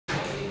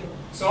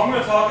So I'm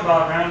going to talk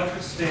about Roundup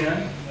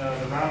Xtend,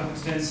 the Roundup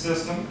Xtend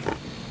system.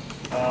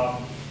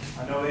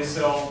 I know they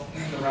sell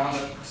the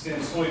Roundup Xtend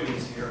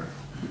soybeans here,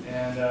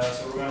 and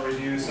so we're going to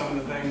review some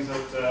of the things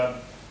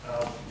that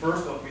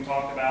first what we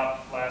talked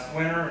about last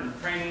winter in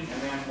training,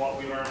 and then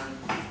what we learned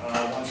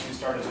once we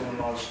started doing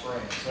a lot of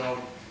spraying. So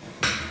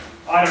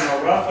I don't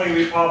know, roughly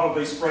we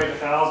probably sprayed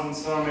 1,000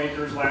 some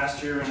acres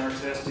last year in our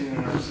testing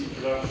and our seed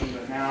production,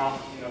 but now,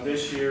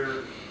 this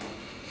year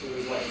it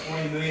was like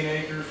 20 million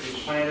acres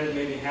was planted,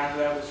 maybe half of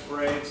that was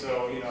sprayed,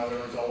 so there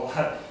was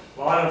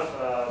a lot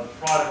of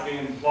product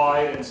being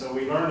applied, and so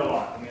we learned a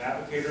lot. I mean,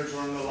 applicators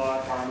learned a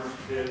lot, farmers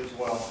did as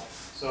well.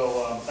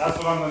 So that's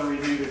what I'm going to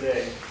review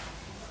today.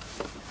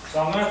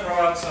 So I'm going to throw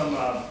out some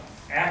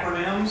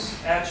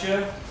acronyms at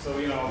you, so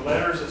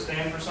letters that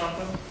stand for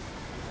something.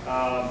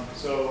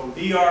 So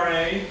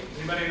DRA,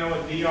 anybody know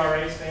what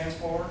DRA stands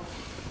for?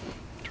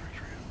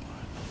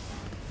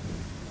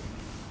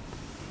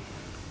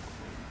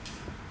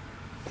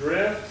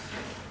 Drift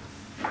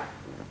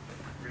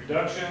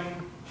Reduction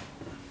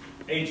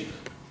Agent.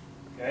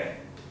 Okay?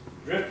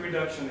 Drift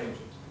Reduction Agent.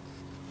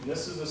 And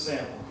this is a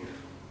sample here.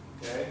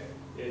 Okay?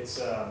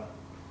 It's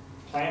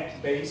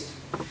plant-based,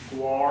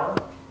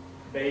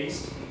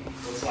 guar-based,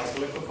 looks like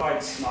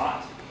liquefied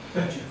snot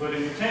that you put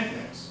in your tank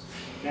mix.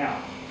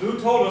 Now, who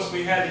told us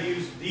we had to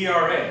use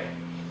DRA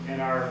in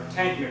our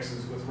tank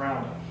mixes with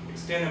Roundup?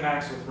 Xtend the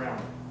max with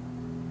Roundup.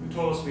 Who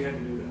told us we had to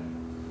do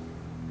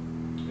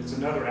that? It's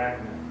another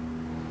acronym.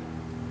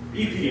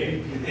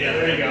 EPA. Yeah,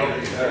 there you go.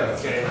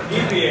 Okay,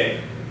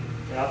 EPA.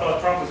 And I thought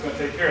Trump was going to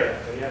take care of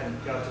that, but he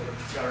hadn't got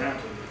around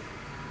to it.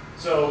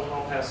 So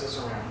I'll pass this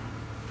around.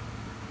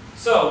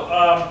 So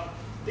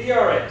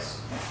DRAs.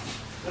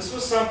 This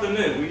was something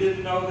new. We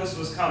didn't know this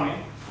was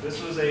coming.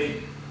 This was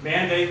a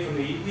mandate from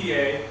the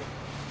EPA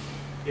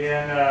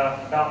in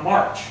about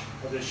March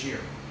of this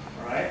year.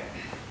 All right.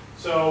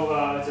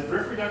 So it's a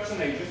drift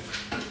reduction agent.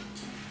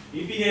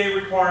 EPA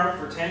requirement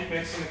for tank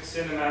mixing,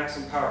 Xtend the max,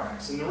 and Power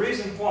Max. And the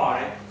reason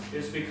why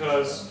is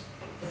because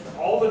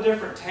all the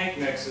different tank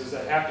mixes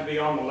that have to be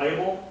on the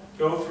label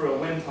go through a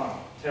wind tunnel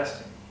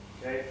testing.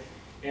 Okay?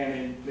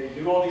 And they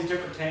do all these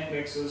different tank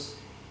mixes,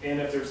 and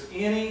if there's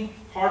any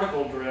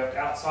particle drift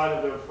outside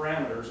of their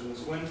parameters in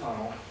this wind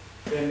tunnel,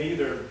 then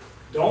either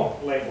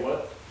don't label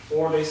it,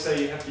 or they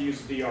say you have to use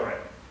DRA.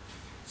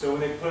 So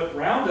when they put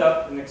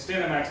Roundup and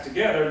Xtend the max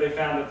together, they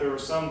found that there were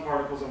some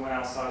particles that went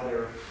outside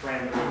their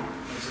parameter,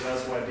 and so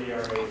that's why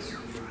DRA is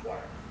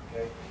required.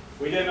 Okay?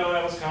 We didn't know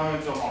that was coming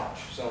until March,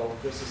 so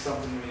this is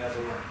something we had to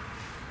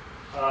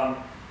learn.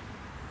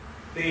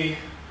 The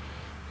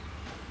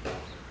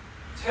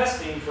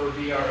testing for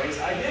DRAs,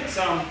 I did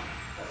some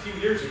a few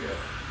years ago,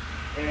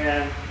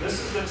 and this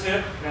is the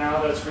tip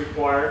now that's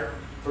required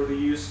for the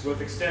use with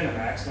Xtend the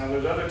max. Now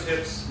there's other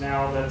tips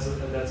now that's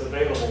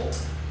available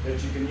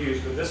that you can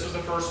use, but this was the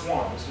first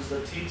one. This was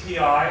the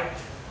TTI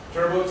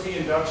Turbo T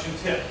induction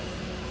tip.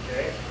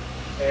 Okay,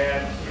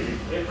 and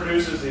it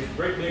produces these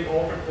great big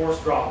ultra coarse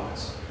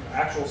droplets,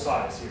 actual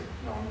size here.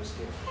 No, I'm just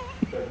kidding.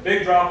 But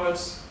big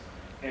droplets,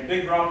 and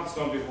big droplets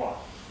don't do what?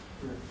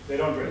 They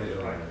don't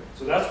drift, right?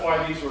 So that's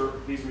why these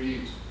were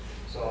used.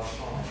 So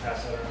I'll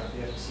pass that around if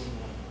you haven't seen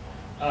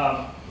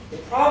one. The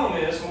problem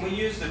is when we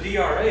use the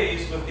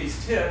DRAs with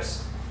these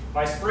tips,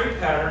 my spray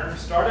pattern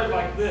started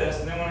like this,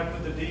 and then when I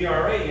put the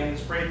DRA in, the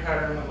spray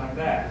pattern went like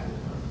that.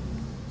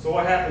 So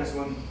what happens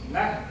when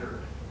that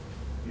occurred?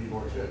 Need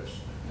more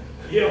tips.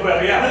 Yeah,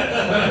 well,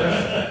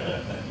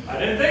 yeah. I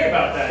didn't think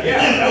about that.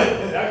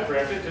 Yeah, that would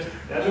correct it. Just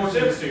add more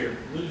tips to you.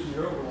 Losing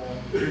your overall.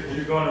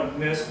 You're going to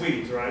miss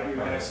weeds, right? You're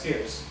going to have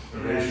skips.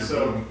 And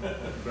so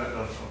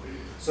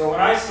when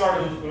I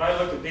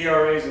looked at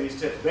DRAs and these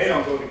tips, they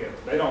don't go together.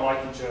 They don't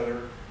like each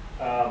other.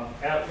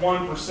 At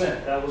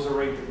 1%, that was the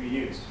rate that we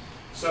used.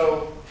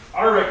 So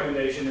our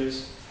recommendation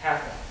is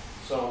half that.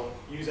 So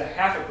use a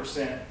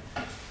 0.5%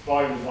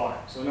 volume to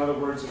volume. So in other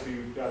words, if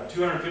you've got a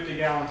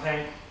 250-gallon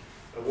tank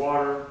of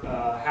water,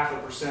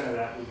 0.5% of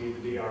that would be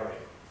the DRA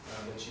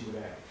that you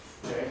would add.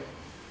 Okay.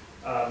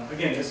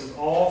 Again, this is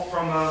all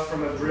from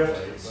a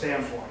drift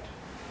standpoint.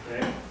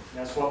 Okay. And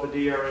that's what the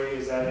DRA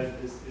is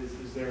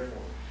there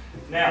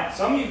for. Now,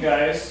 some of you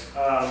guys,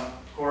 of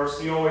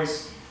course, you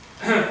always.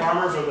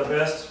 Farmers are the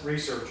best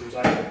researchers,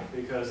 I think,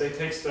 because they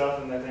take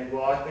stuff and they think,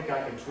 well, I think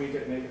I can tweak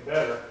it and make it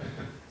better.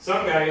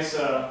 Some guys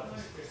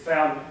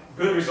found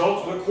good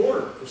results with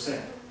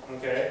 0.25%.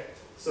 Okay,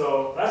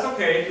 so that's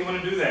okay if you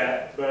want to do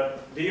that,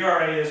 but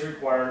DRA is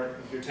required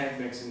if you're tank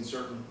mixing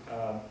certain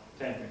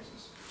tank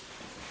mixes.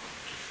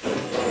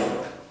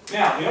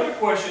 Now, the other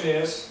question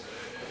is,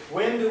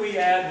 when do we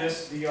add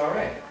this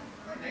DRA?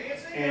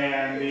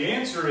 And the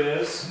answer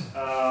is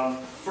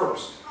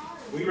first.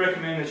 We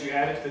recommend that you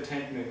add it to the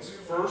tank mix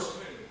first,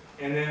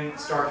 and then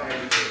start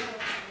agitating.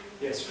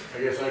 Yes, sir.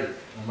 I guess I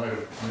might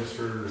have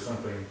misheard or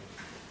something.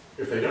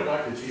 If they don't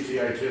like the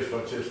TTI tips,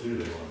 what tips do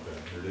they want then?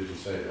 Or did you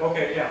say that?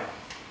 Okay, yeah.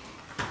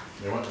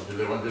 Do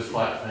they want just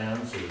flat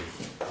fans?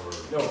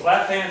 Or no,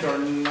 flat fans are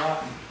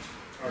not.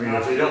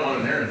 If they don't want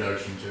an air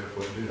induction tip,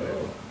 what do they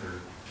want?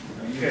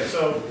 Okay,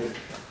 so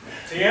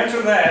To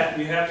answer that,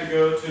 you have to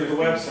go to the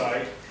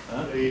website,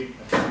 the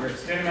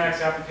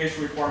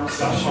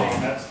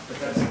XtendMaxApplicationRequirements.com. That's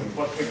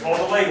what we call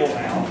the label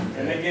now,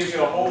 and it gives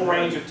you a whole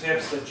range of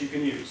tips that you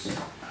can use.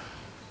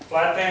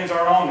 Flat fans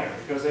aren't on there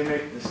because they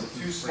make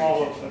too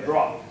small of a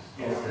drop.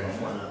 You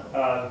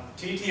know.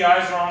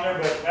 TTIs are on there,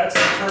 but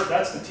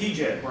that's the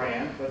T-Jet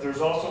brand. But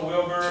there's also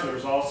Wilbur,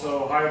 there's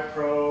also Hype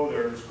Pro,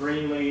 there's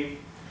Greenleaf.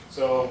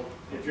 So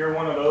if you're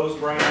one of those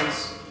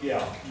brands,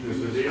 yeah. Does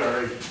the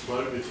DRA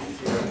plug the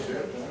TTI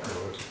chip?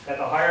 At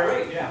the higher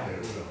rate, yeah.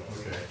 It will,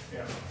 okay.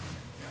 Yeah.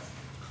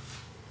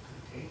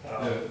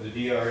 The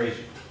DRA is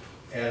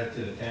added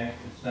to the tank,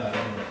 it's not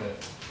in with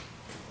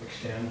the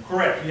Xtend?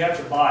 Correct, you have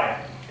to buy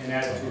it and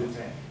add it to the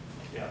tank.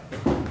 Yeah.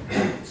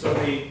 So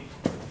the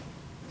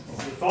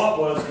thought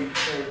was, the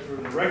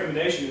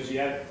recommendation is you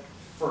add it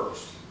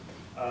first,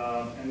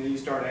 and then you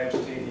start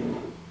agitating,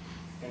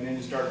 and then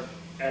you start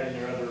adding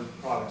your other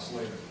products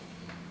later.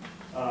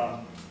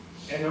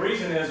 And the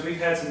reason is we've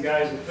had some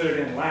guys who put it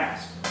in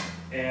last,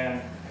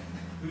 and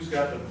who's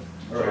got the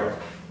jar?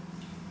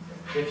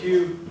 If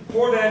you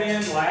pour that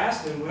in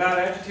last and without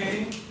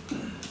agitating,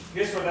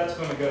 guess where that's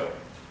going to go?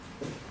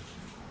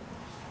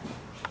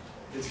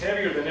 It's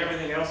heavier than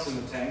everything else in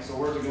the tank, so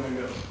where's it going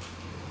to go?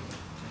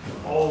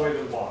 All the way to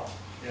the bottom.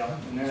 Yeah,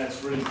 and then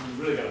it's really, you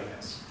really got a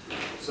mess.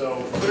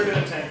 So put it in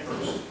the tank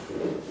first.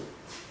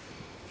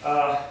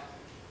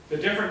 The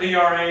different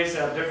DRAs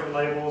have different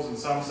labels, and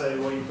some say,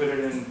 well, you put it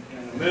in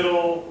the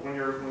middle when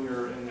you're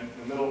in the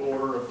middle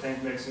order of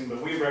tank mixing,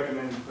 but we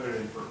recommend you put it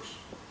in first.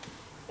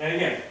 And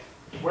again,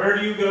 where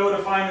do you go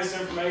to find this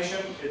information?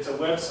 It's a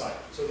website.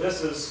 So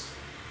this is,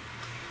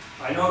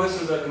 I know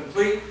this is a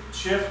complete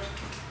shift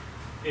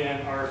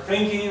in our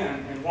thinking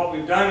and what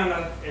we've done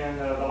in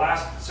the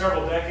last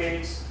several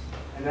decades,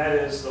 and that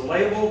is the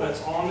label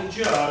that's on the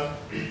jug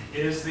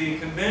is the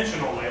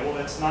conventional label.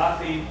 It's not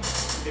the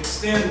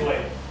Xtend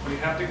label. You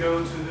have to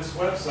go to this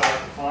website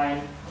to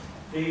find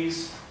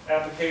these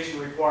application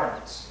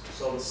requirements.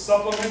 So the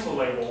supplemental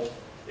label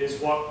is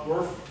what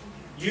we're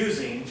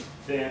using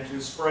then to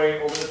spray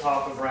over the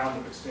top of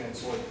Roundup Xtend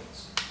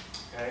soybeans.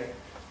 Okay?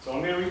 So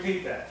I'm going to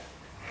repeat that.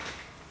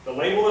 The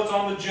label that's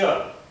on the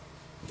jug,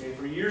 okay,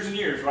 for years and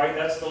years, right?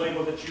 That's the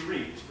label that you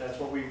read. That's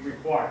what we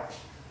require.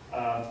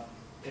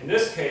 In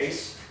this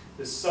case,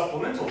 this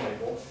supplemental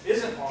label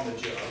isn't on the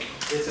jug.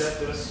 It's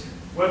at this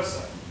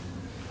website.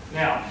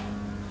 Now,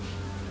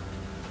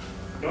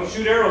 don't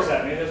shoot arrows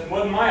at me. That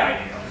wasn't my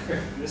idea.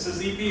 This is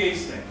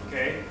EPA's thing,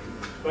 okay?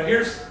 But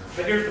here's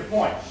the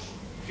point.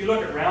 If you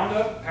look at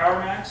Roundup,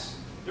 PowerMax,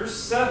 there's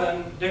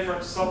 7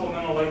 different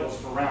supplemental labels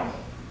for Roundup.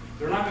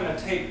 They're not going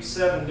to tape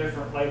 7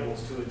 different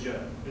labels to a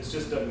jug. This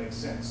just doesn't make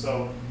sense.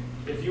 So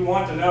if you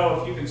want to know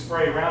if you can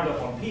spray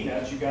Roundup on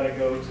peanuts, you got to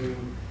go to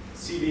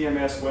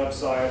CDMS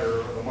website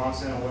or the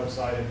Monsanto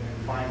website and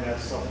find that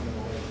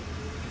supplemental label.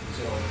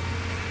 So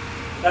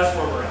that's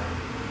where we're at.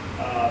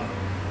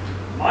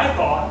 My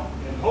thought,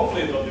 and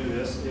hopefully they'll do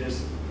this,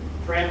 is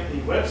print the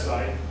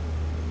website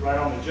right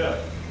on the jug.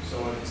 So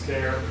it's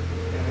there,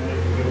 and then they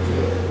can go to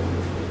it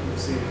and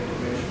see the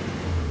information.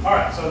 All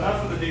right, so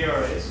enough of the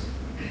DRAs.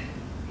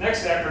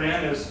 Next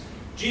acronym is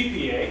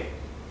GPA,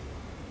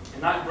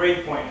 and not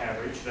grade point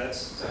average.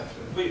 That's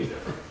completely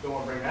different. Don't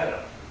want to bring that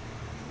up.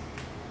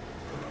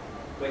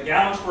 But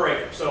gallons per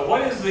acre. So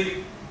what is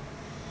the,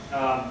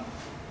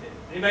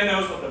 anybody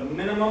knows what the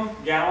minimum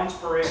gallons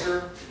per acre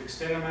of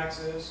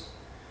XtendMax is?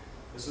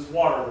 This is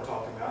water we're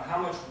talking about. How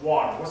much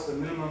water? What's the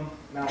minimum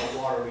amount of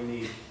water we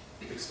need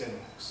with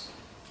XtendMax?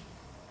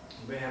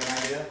 Anybody have an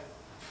idea?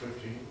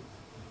 15.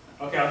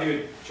 Okay, I'll give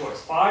you a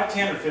choice. 5,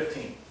 10, or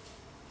 15.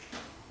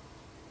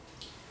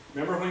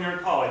 Remember when you're in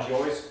college, you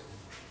always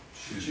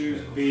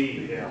choose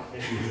B. Yeah.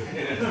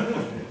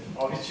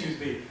 Always choose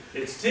B.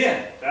 It's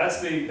 10. That's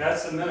the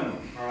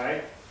minimum. All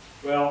right.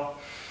 Well,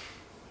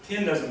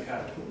 10 doesn't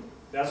cut it.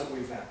 That's what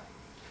we found.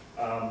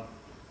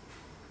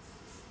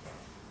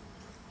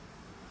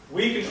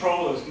 Weed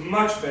control is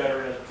much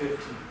better at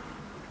 15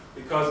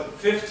 because at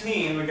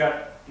 15 we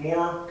got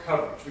more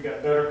coverage. We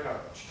got better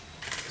coverage,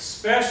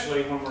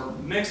 especially when we're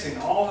mixing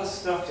all this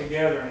stuff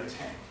together in a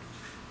tank.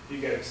 You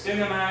get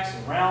XtendMax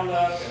and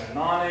Roundup and a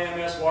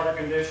non-AMS water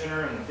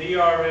conditioner and the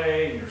DRA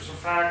and your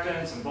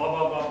surfactants and blah,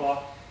 blah, blah,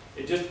 blah.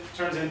 It just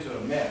turns into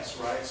a mess,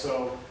 right?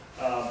 So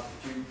if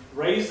you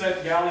raise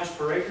that gallonage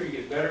per acre, you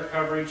get better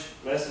coverage,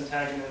 less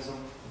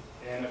antagonism,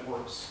 and it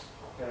works,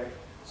 okay?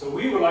 So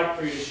we would like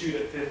for you to shoot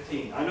at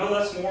 15. I know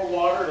that's more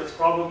water. It's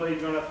probably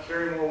going to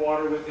carry more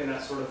water with you and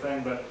that sort of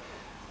thing, but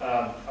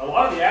a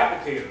lot of the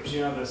applicators,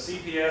 you know, the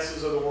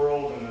CPSs of the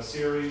world and the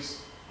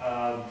series,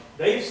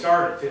 they've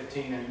started at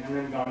 15 and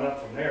then gone up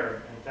from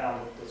there and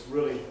found that it's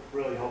really,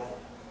 really helpful.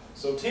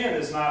 So 10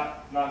 is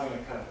not going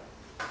to cut it.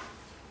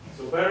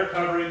 So better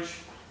coverage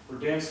for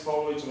dense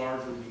foliage,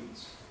 larger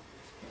weeds.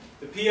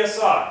 The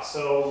PSI,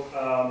 so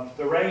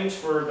the range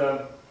for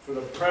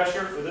the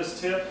pressure for this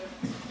tip,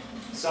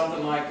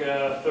 something like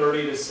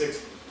 30 to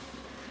 60.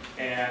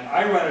 And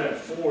I run it at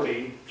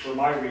 40 for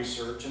my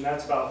research, and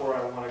that's about where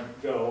I want to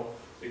go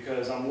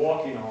because I'm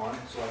walking on,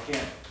 so I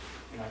can't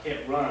and I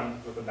can't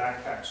run with a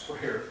backpack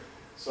sprayer.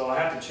 So I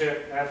have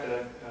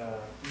to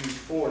use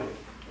 40.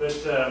 But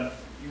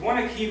you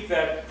want to keep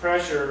that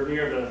pressure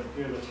near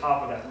the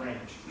top of that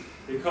range,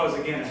 because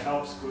again, it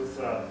helps with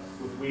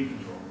weed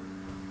control.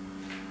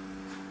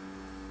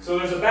 So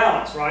there's a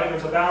balance, right?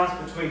 There's a balance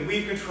between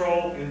weed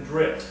control and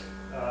drift.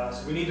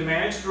 So we need to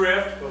manage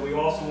drift, but we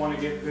also want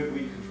to get good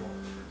weed control.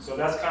 So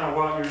that's kind of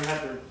what you're going to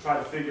have to try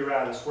to figure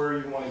out, is where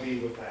you want to be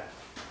with that.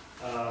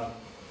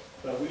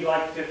 But we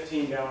like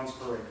 15 gallons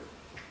per acre.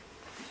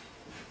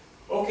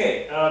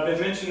 Okay, I've been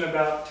mentioning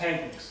about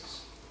tank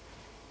mixes.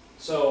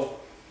 So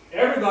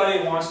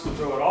everybody wants to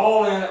throw it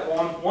all in at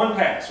one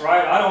pass,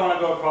 right? I don't want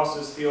to go across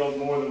this field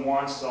more than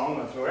once, so I'm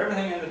going to throw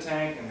everything in the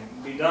tank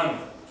and be done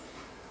with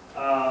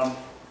it.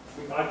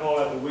 I call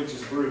that the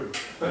witch's brew.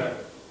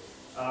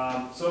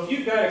 So if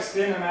you've got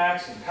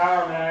XtendMax and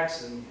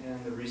PowerMax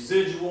and the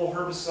residual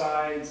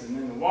herbicides and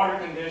then the water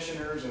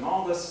conditioners and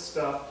all this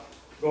stuff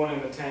going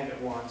in the tank at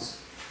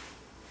once,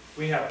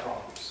 we have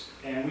problems.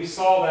 And we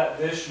saw that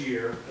this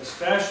year,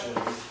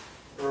 especially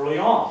early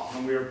on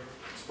when we were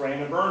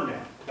spraying a burn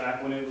down,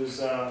 back when it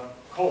was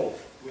cold.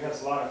 We had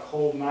a lot of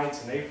cold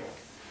nights in April.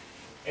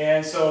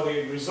 And so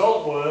the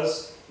result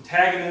was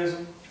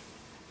antagonism.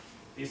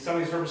 Some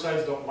of these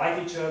herbicides don't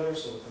like each other,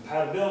 so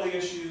compatibility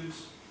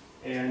issues.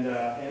 And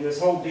this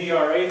whole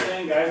DRA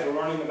thing, guys are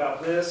learning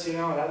about this, you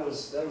know, that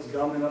was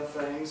gumming up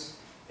things.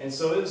 And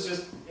so it was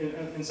just,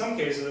 in some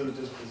cases, it was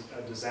just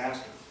a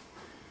disaster.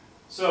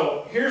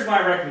 So here's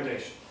my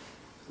recommendation.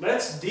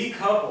 Let's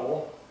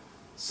decouple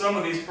some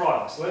of these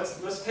products.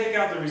 Let's take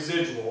out the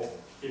residual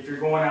if you're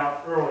going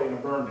out early in a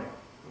burn down,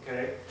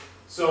 okay?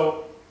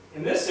 So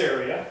in this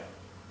area,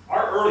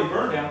 our early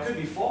burn down could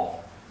be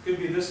fall, could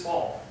be this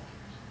fall.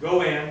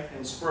 Go in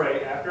and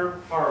spray after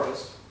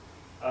harvest,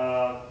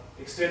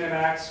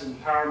 XtendMax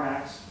and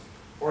PowerMax,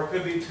 or it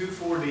could be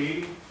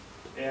 2,4-D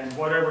and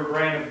whatever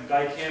brand of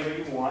dicamba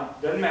you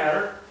want, doesn't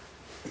matter.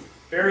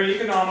 Very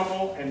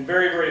economical and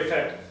very, very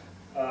effective.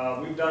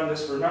 We've done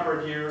this for a number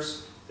of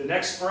years. The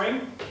next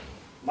spring,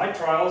 my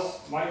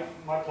plots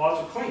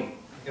are clean,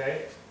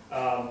 okay?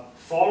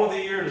 Fall of the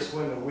year is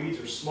when the weeds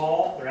are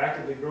small, they're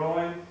actively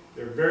growing,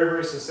 they're very,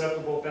 very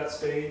susceptible at that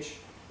stage.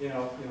 You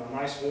know, a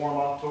nice warm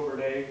October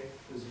day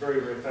is very,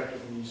 very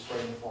effective when you spray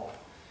in the fall.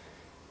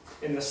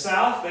 In the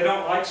south, they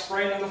don't like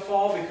spraying in the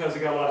fall because they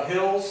got a lot of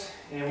hills,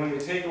 and when you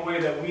take away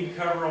that weed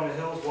cover on the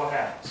hills, what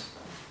happens?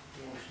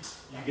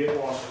 You get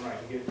washing, right?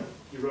 You get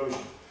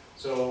erosion.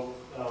 So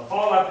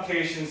fall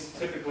applications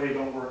typically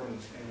don't work in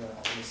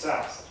the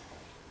south.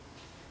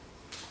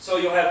 So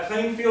you'll have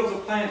clean fields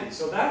of planting.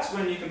 So that's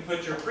when you can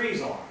put your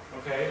pre's on,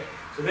 okay?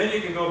 So then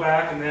you can go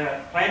back and then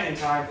at planting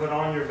time put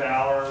on your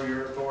Valor or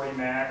your Authority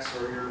Max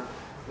or your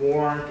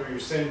Warrant or your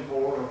Syncor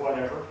or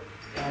whatever,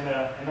 and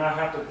not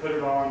have to put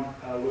it on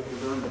with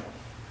the burn down.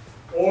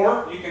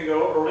 Or you can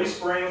go early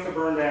spring with the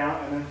burn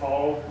down and then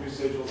follow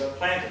residuals at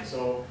planting.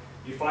 So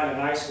you find a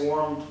nice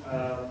warm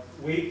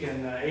week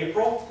in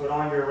April, put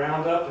on your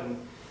Roundup and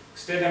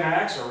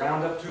XtendMax or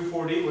Roundup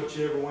 2,4-D,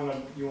 whichever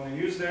one you want to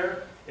use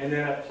there, and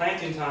then at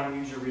planting time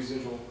use your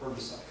residual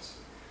herbicides.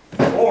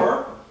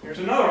 Or here's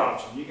another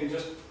option. You can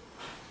just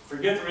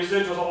forget the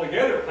residuals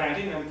altogether at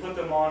planting and put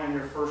them on in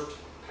your first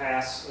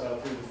pass through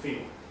the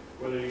field.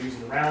 Whether you're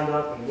using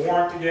Roundup and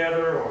Warrant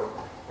together or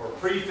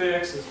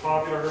Prefix, this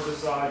popular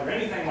herbicide, or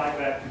anything like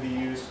that can be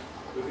used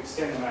with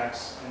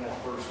XtendMax in that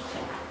first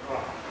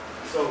crop.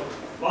 So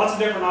lots of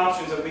different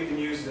options that we can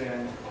use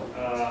then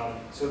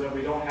so that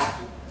we don't have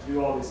to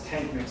do all this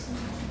tank mixing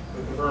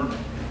with the burn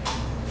down.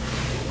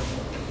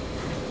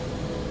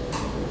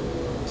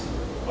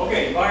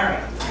 Okay,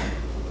 environment.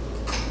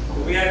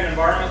 Do we have an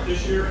environment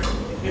this year?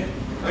 We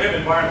have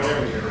an environment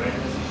every year, right?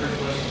 That's the trick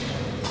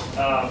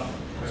question.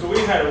 So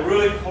we've had a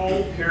really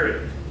cold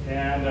period,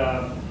 and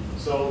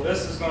so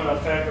this is going to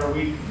affect our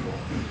weed control.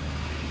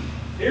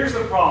 Here's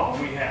the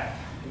problem we have.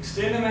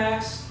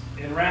 XtendMax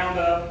and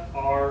Roundup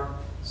are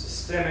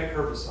systemic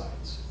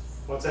herbicides.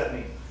 What's that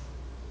mean?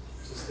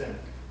 Systemic.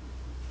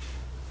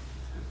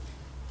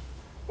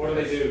 What do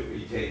they do?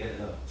 You take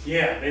it up.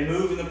 Yeah, they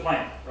move in the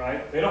plant,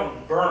 right? They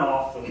don't burn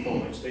off the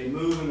foliage, they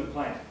move in the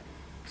plant.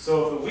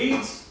 So if the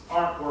weeds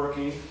aren't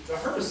working, the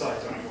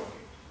herbicides aren't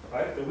working,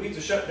 right? If the weeds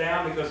are shut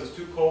down because it's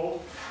too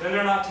cold, then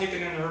they're not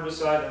taking in the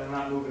herbicide and they're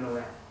not moving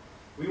around.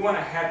 We want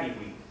a happy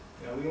weed.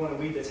 You know, we want a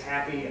weed that's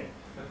happy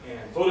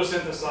and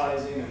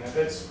photosynthesizing, and if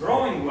it's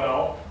growing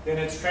well, then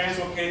it's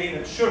translocating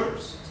its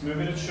sugars. It's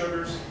moving its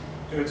sugars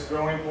to its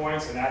growing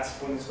points, and that's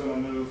when it's going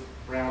to move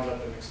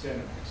Roundup and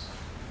XtendMax.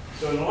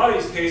 So in a lot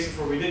of these cases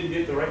where we didn't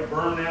get the right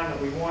burn down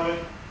that we wanted,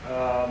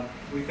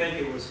 we think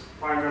it was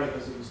primarily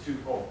because it was too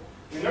cold.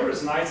 I mean, there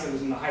was nights that it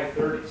was in the high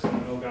 30s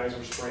and no guys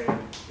were spraying,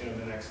 you know,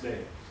 the next day.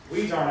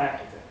 Weeds aren't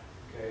active then,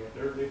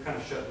 okay? They've kind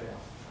of shut down.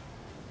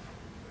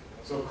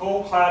 So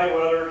cold, cloudy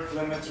weather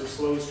limits or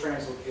slows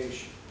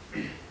translocation.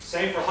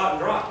 Same for hot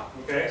and dry,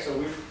 okay? So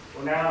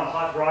we're now in a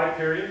hot, dry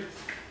period.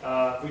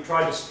 If we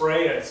tried to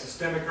spray a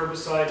systemic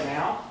herbicide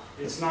now,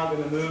 it's not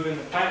going to move in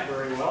the plant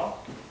very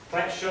well.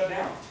 Plant's shut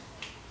down.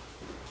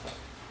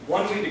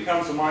 One weed that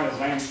comes to mind is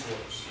lamb's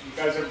quarters. You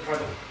guys ever tried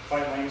to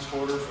fight lamb's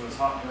quarters when it's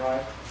hot and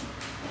dry?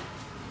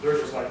 They're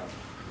just like,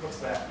 what's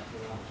that?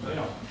 You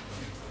know,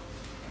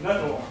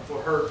 nothing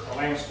will hurt a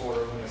lamb's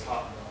quarter when it's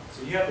hot and dry.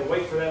 So you have to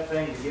wait for that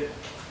thing to get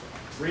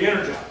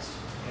re-energized.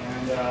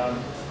 And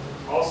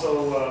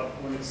also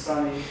when it's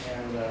sunny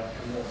and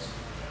moist.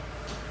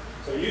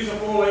 So using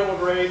full label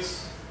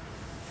grades,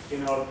 you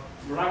know,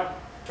 we're not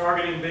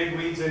targeting big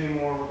weeds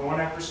anymore. We're going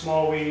after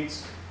small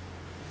weeds,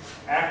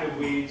 active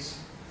weeds.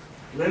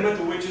 Limit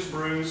the witch's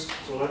brews.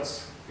 So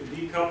let's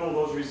decouple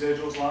those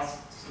residuals. Let's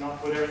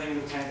not put everything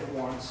in the tank at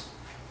once.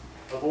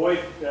 Avoid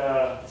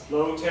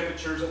low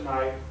temperatures at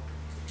night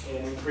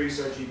and increase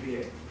our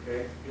GPA.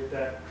 Okay, get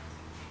that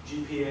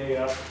GPA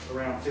up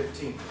around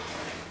 15.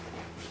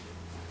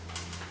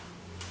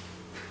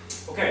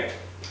 Okay,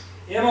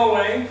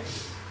 MOA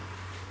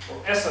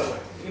or SOA.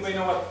 Anybody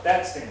know what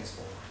that stands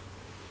for?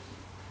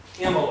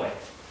 MOA.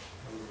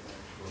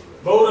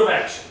 Mode of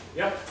action.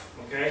 Yep.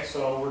 Okay,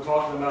 so we're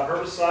talking about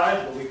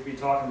herbicide, but we could be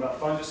talking about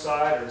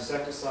fungicide or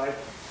insecticide.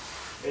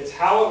 It's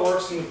how it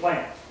works in the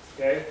plant.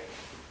 Okay,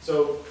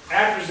 so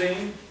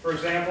atrazine, for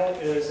example,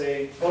 is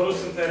a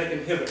photosynthetic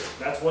inhibitor.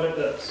 That's what it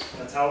does.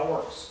 That's how it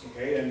works.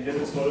 Okay, it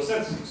inhibits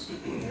photosynthesis.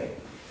 Okay.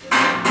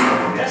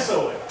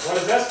 SOA. What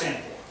does that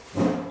stand for?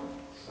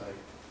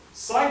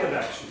 Site of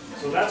action.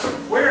 So that's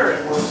where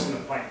it works in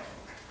the plant.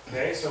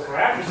 Okay, so for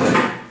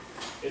atrazine,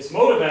 its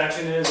mode of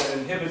action is it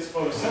inhibits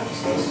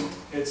photosynthesis.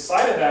 Its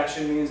site of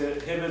action means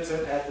it inhibits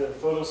it at the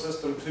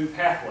photosystem 2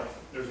 pathway.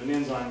 There's an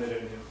enzyme that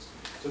it inhibits.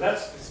 So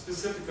that's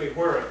specifically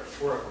where it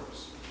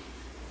works.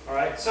 All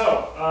right,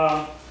 so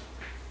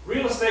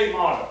real estate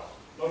motto.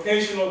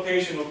 Location,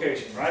 location,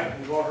 location, right?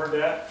 You've all heard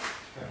that?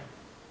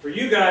 For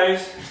you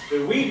guys,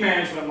 the weed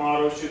management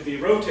motto should be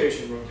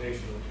rotation,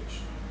 rotation,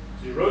 rotation.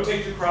 So you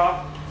rotate your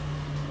crop,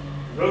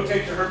 you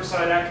rotate your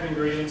herbicide active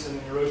ingredients, and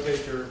then you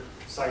rotate your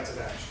sites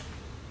of action.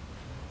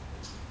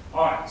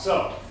 All right,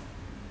 so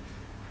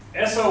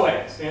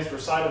SOA stands for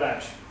site of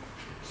action.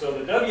 So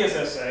the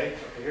WSSA,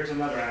 okay, here's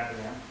another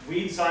acronym,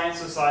 Weed Science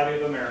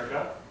Society of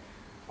America.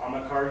 I'm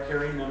a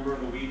card-carrying member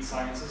of the Weed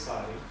Science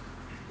Society.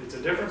 It's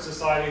a different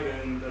society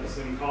than that's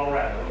in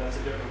Colorado. That's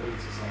a different weed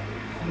society.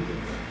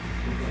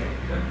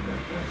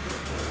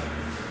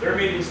 Their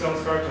meetings don't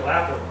start till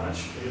after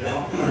lunch, you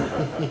know.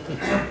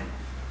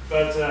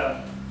 But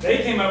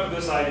they came up with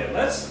this idea.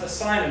 Let's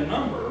assign a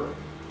number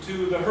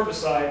to the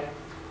herbicide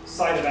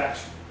site of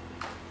action,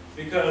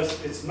 because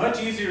it's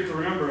much easier to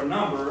remember a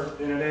number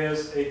than it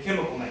is a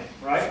chemical name,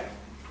 right?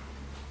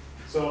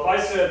 So if I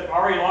said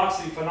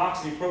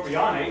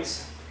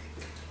aryloxyphenoxypropionates,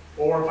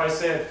 or if I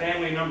said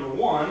family number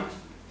 1,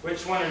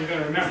 which one are you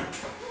going to remember?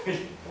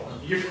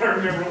 You're going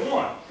to remember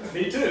 1.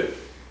 Me too.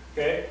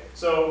 Okay?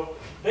 So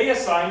they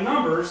assign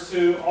numbers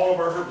to all of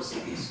our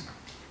herbicides,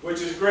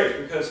 which is great,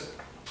 because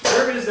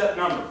where is that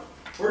number?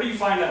 Where do you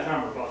find that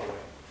number, by the way?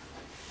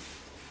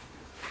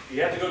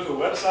 You have to go to a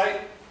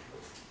website.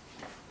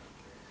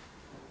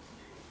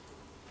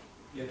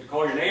 You have to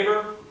call your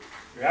neighbor,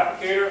 your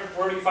applicator.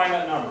 Where do you find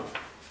that number?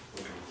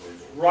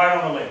 Right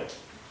on the label.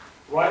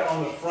 Right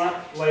on the front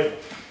label.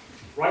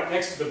 Right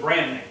next to the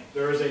brand name.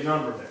 There is a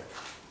number there.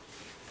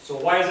 So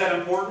why is that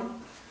important?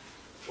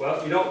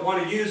 Well, you don't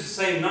want to use the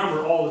same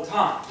number all the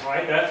time,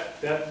 right?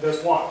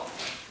 That's why.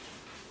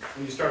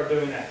 When you start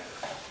doing that.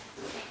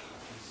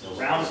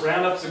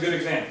 Roundup's a good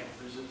example.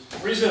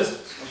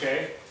 Resistance,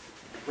 okay?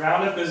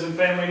 Roundup is in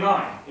family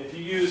 9. If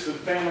you use the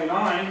family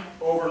 9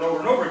 over and over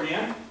and over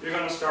again, you're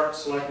going to start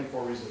selecting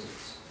for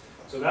resistance.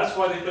 So that's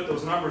why they put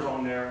those numbers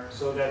on there,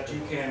 so that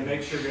you can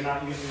make sure you're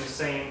not using the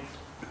same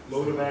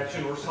mode of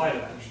action or site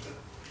of action.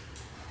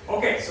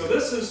 Okay, so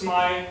this is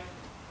my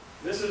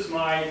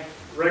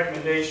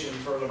recommendation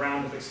for the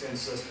Roundup Xtend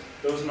system.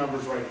 Those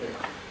numbers right there.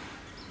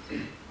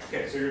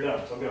 Okay, so you're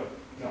done. So go.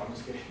 No, I'm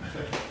just kidding.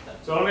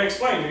 So let me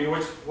explain to you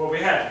what we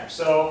have here.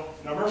 So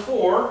number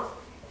 4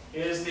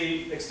 is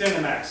the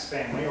Xtend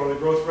family, or the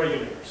growth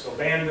regulators. So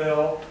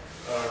Banville,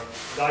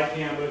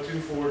 dicamba,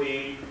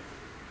 2,4-D,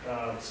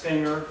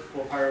 Stinger,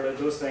 chlorpyrrolid,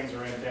 those things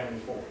are in family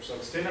 4. So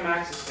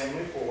Xtend is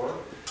family 4.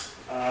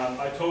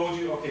 I told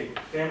you, okay,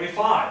 family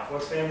 5.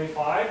 What's family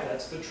 5?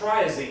 That's the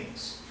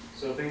triazines.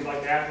 So things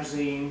like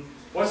atrazine.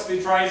 What's the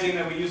triazine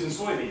that we use in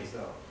soybeans,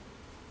 though?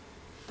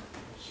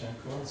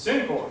 Syncor.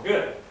 Syncor,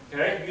 good.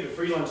 Okay, you get a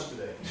free lunch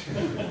today.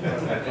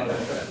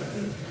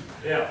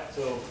 Yeah,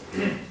 so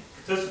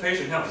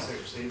participation helps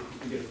here, see, you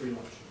can get a free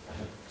lunch.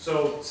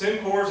 So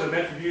Syncor is a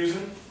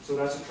metribuzin, so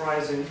that's a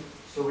triazine.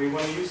 So we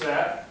want to use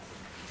that.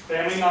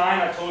 Family 9,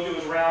 I told you,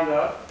 was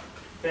Roundup.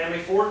 Family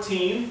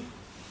 14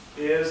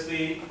 is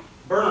the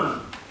burn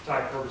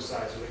type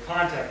herbicides, or the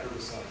contact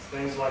herbicides.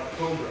 Things like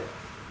Cobra,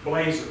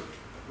 Blazer,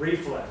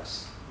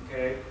 Reflex,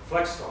 okay,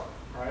 Flexstar,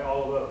 right,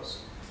 all of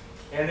those.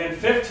 And then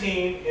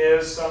 15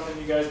 is something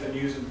you guys have been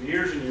using for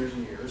years and years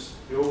and years.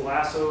 The old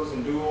lassos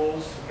and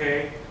duals,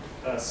 okay,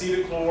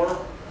 acetochlor,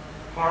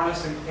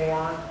 harness and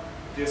corn.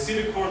 The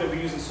acetochlor that we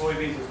use in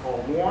soybeans is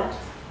called Warrant,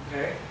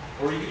 okay,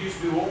 or you could use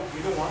dual,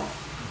 either one,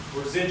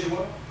 or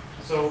Zidua.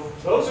 So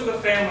those are the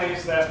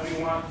families that we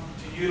want to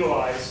to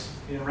utilize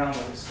in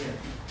Roundup Xtend.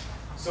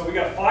 So we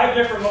got 5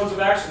 different modes of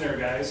action there,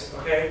 guys.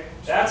 Okay,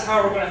 that's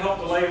how we're going to help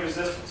delay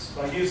resistance,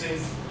 by using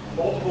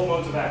multiple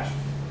modes of action.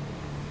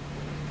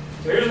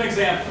 So here's an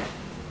example,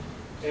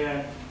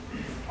 and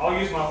I'll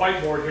use my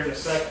whiteboard here in a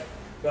second.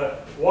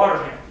 But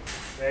water hemp,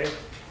 okay,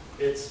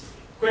 it's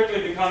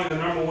quickly becoming the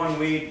 #1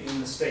 weed in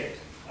the state.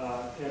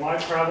 In my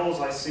travels,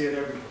 I see it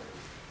everywhere.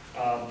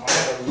 I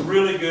have a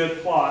really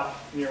good plot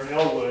near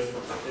Elwood.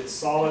 It's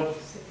solid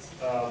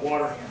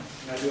water hemp,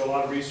 and I do a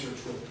lot of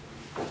research with it.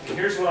 And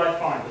here's what I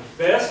find.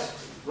 The best,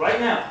 right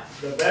now,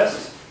 the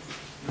best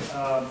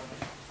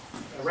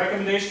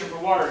recommendation for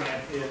water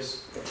hemp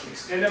is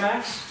Xtend.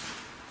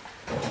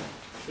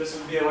 This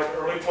would be like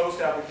early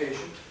post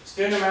application.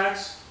 Xtend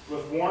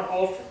with Warrant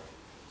Ultra.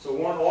 So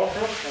Warrant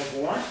Ultra has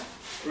Warrant,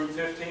 group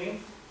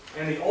 15,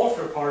 and the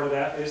Ultra part of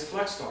that is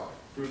FlexStar,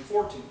 group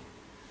 14.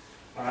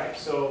 All right,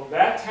 so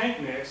that tank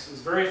mix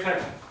is very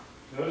effective.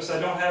 Notice I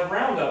don't have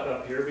Roundup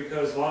up here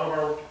because a lot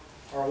of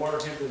our water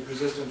hemp is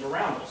resistant to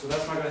Roundup, so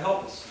that's not going to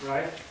help us,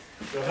 right?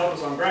 It'll help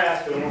us on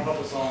grass, but it won't help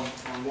us on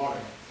water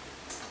hemp.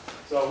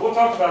 So we'll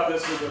talk about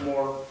this a little bit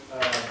more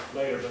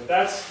later, but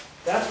that's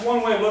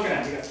one way of looking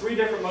at it. We got 3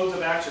 different modes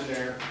of action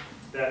there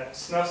that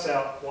snuffs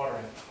out water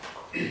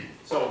hemp.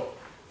 So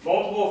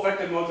multiple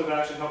effective modes of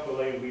action help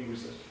delay weed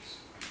resistance.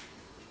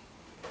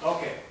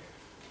 Okay,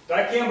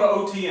 dicamba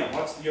OTM.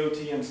 What's the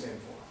OTM stand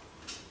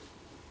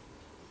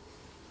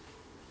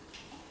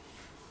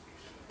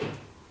for?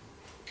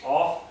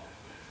 Off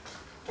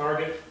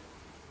target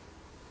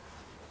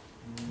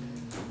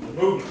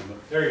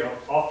movement. There you go.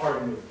 Off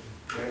target movement.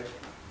 Okay.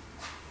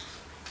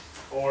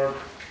 Or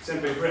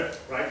simply grip,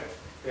 right?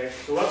 Okay.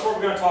 So that's what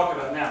we're going to talk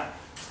about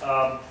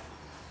now.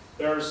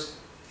 There's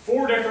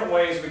 4 different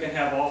ways we can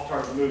have off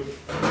target movement.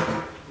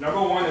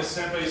 #1 is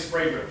simply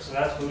spray grip. So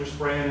that's when you're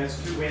spraying, it's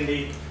too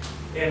windy,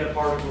 and the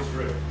particles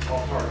drip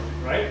off target,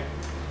 right?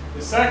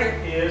 The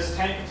second is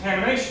tank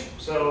contamination.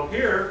 So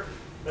here,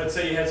 let's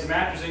say you had some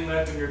atrazine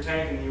left in your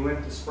tank and you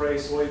went to spray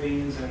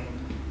soybeans, and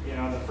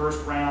the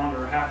first round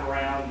or half a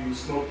round you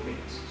smoked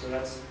beans. So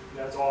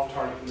that's off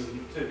target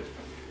movement too.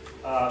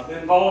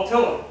 Then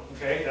volatility.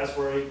 Okay, that's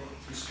where you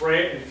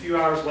spray it and a few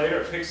hours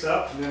later it picks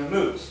up and then it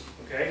moves.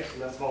 Okay, so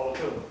that's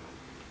volatility.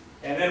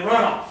 And then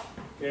runoff.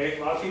 Okay,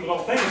 a lot of people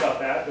don't think about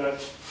that, but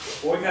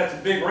boy, we've had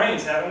some big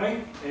rains, haven't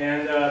we?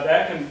 And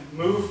that can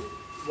move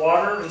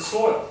water and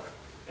soil.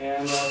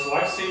 And so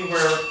I've seen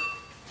where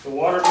the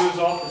water moves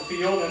off the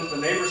field into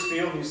the neighbor's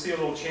field, and you see a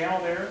little channel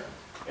there,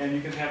 and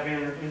you can have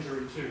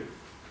injury too.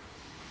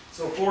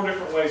 So 4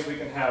 different ways we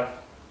can have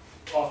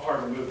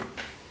off-target movement.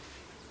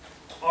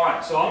 All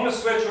right, so I'm going to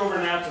switch over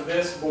now to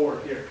this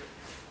board here.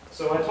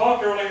 So I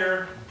talked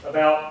earlier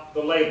about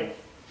the label.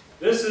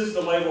 This is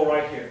the label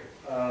right here.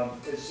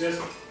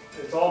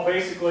 It's all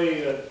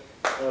basically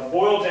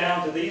boiled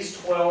down to these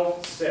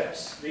 12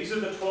 steps. These are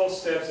the 12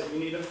 steps that you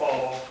need to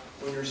follow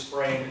when you're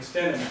spraying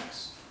Xtend,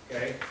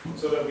 okay?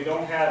 So that we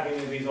don't have any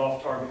of these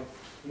off-target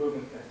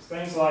movement things.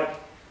 Things like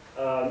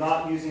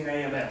not using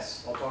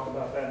AMS. I'll talk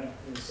about that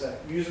in a sec.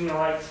 Using the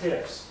right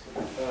tips.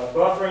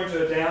 Buffering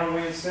to a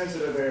downwind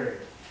sensitive area.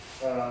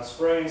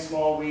 Spraying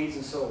small weeds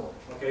and so on.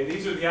 Okay,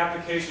 these are the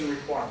application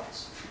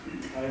requirements.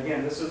 And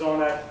again, this is on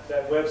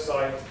that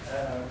website,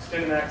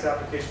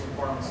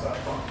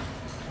 xtendmaxapplicationrequirements.com.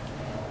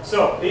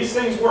 So these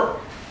things work.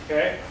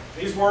 Okay,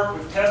 these work.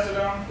 We've tested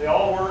them. They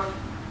all work.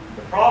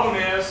 The problem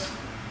is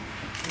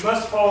you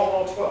must follow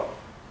all 12,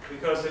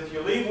 because if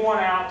you leave one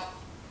out,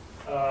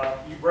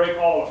 you break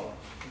all of them.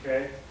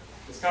 Okay,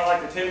 it's kind of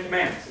like the 10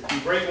 Commandments. If you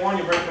break one,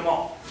 you break them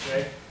all.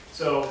 Okay,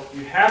 so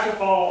you have to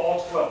follow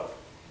all 12.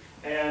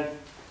 And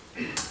I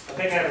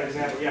think I have an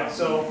example. Yeah.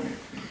 So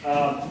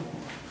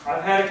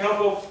I've had a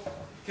couple of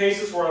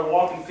cases where I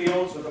walk in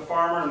fields with a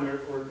farmer, and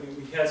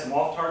we had some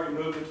off-target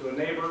movement to a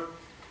neighbor.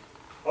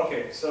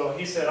 Okay, so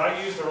he said, I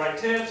used the right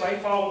tips, I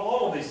followed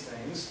all of these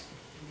things.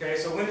 Okay,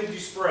 so when did you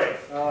spray?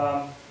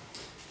 Well,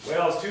 it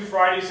was 2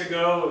 Fridays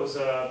ago. It was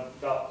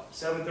about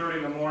 7:30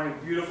 in the morning,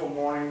 beautiful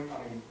morning. I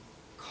mean,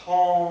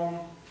 calm,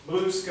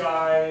 blue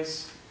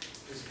skies.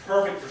 It's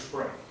perfect for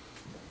spraying.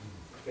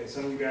 Okay,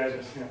 some of you guys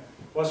are,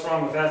 what's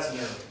wrong with that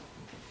scenario?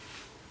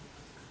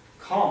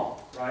 Calm,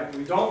 right?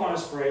 We don't want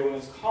to spray when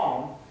it's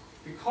calm,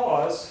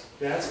 because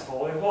that's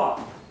called a what?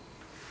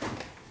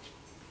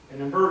 An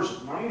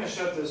inversion. Now I'm going to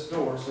shut this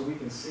door so we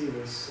can see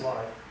this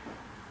slide.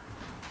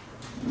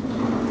 We're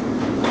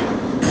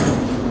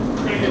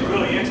going to get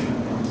really intimate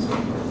now, so you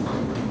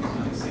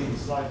can see the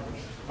slide.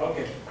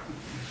 Okay.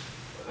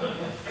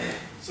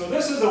 So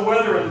this is a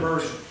weather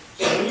inversion.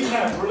 So when you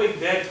have really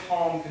dead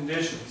calm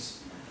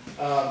conditions,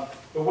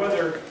 the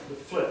weather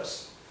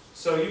flips.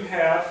 So you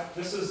have,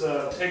 this is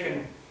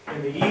taken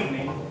in the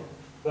evening,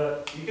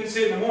 but you can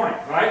see it in the morning,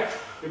 right?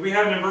 Did we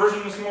have an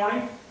inversion this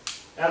morning?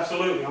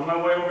 Absolutely. On my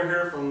way over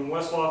here from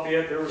West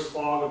Lafayette, there was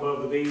fog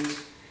above the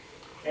beans.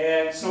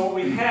 And so what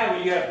we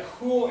have, you have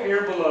cool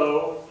air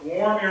below,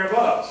 warm air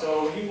above.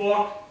 So when you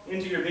walk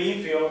into your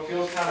bean field, it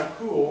feels kind of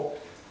cool,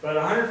 but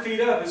 100 feet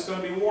up, it's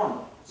going to be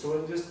warmer. So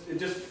it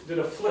just did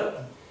a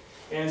flip.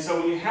 And so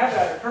when you have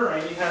that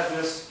occurring, you have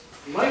this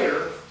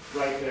layer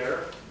right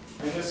there,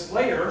 and this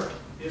layer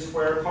is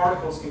where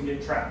particles can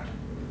get trapped.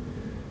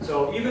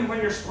 So even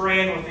when you're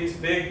spraying with these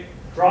big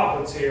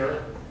droplets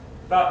here,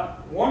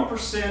 about 1%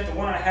 to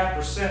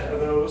 1.5% of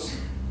those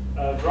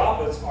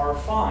droplets are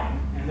fine,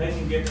 and they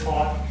can get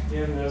caught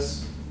in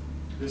this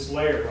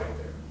layer right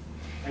there.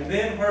 And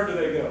then where do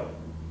they go?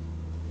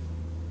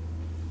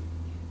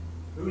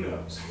 Who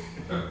knows?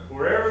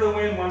 Wherever the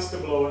wind wants to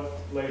blow it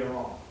later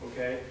on,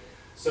 okay?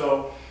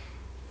 So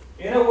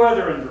in a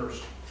weather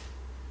inversion,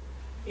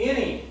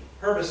 any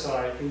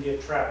herbicide can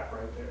get trapped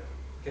right there,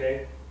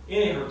 okay?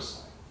 Any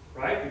herbicide,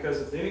 right? Because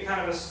if any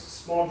kind of a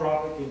small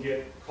droplet can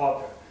get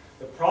caught there.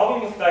 The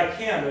problem with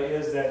dicamba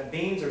is that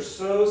beans are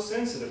so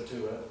sensitive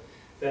to it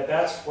that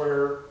that's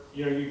where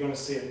you're going to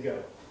see it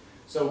go.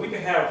 So we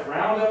could have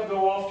Roundup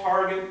go off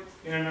target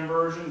in an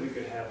inversion, we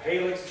could have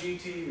Halix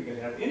GT, we could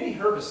have any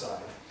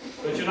herbicide,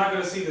 but you're not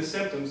going to see the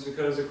symptoms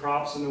because the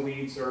crops and the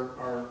weeds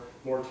are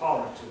more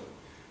tolerant to it.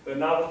 But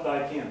not with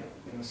dicamba,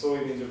 and the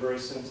soybeans are very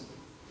sensitive.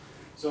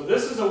 So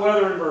this is a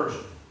weather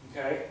inversion,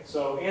 okay?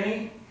 So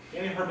any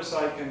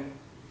herbicide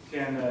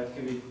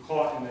can be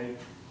caught and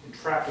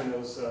trapped in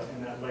those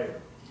in that layer.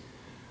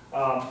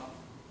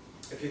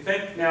 If you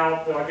think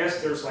now, I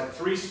guess there's like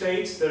 3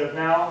 states that have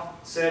now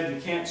said you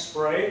can't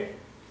spray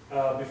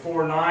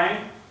before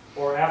 9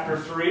 or after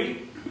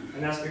 3,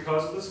 and that's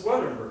because of this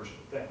weather inversion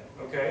thing,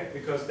 okay?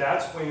 Because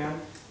that's when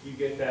you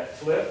get that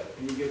flip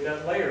and you get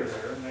that layer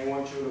there, and they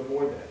want you to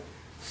avoid that.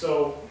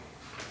 So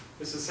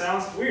this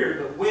sounds weird,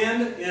 but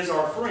wind is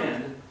our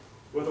friend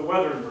with a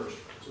weather inversion.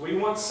 So we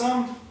want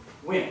some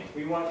wind.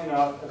 We want,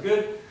 a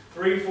good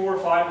 3, 4,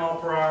 5 mile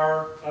per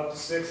hour, up to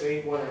 6,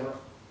 8, whatever.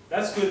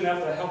 That's good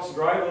enough that helps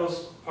drive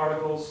those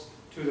particles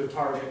to the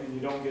target and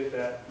you don't get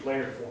that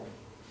layer forming.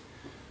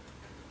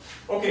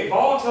 Okay,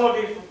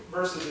 volatility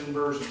versus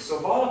inversion. So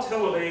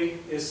volatility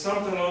is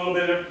something a little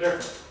bit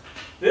different.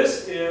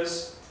 This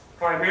is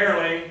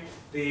primarily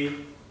the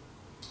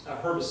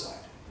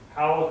herbicide,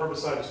 how a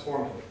herbicide is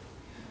formulated.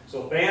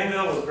 So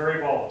Banville is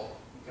very volatile,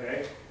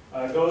 okay?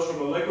 It goes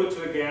from a liquid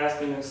to a gas,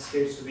 then it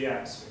escapes to the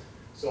atmosphere.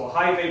 So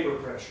high vapor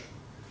pressure.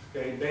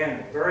 Okay,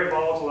 Banville, very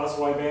volatile, that's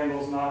why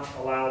Banville is not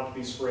allowed to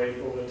be sprayed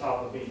over the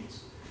top of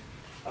beans.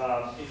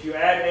 If you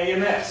add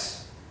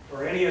AMS,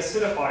 or any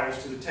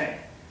acidifiers to the tank,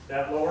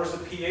 that lowers the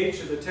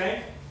pH of the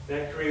tank,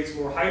 that creates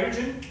more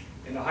hydrogen,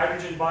 and the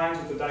hydrogen binds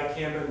with the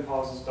dicamba and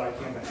causes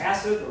dicamba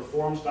acid, or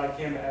forms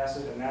dicamba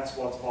acid, and that's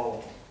what's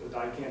volatile, the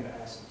dicamba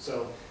acid.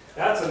 So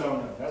that's a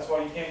no-no, that's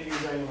why you can't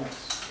use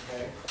AMS,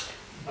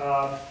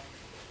 okay?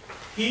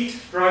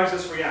 Heat drives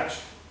this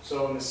reaction.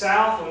 So in the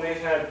south, when they've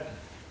had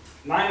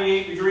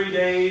 98-degree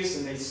days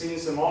and they've seen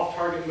some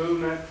off-target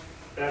movement,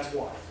 that's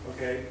why,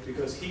 okay?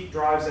 Because heat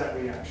drives that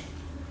reaction.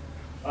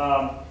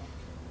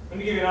 Let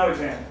me give you another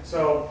example.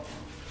 So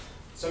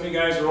some of you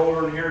guys are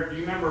older in here. Do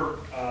you remember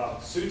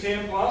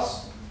Sutan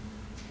Plus,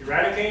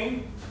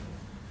 Eradicane,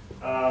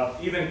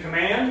 even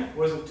Command?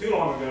 Wasn't too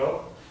long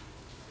ago.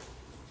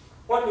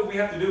 What did we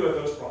have to do with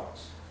those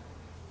products?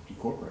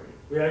 Incorporate it.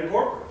 We had to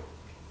incorporate it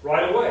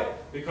right away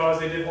because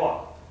they did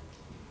what?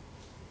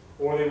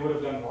 Or they would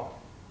have done what?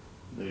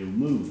 They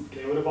moved.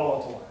 They would have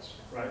volatilized,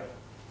 right?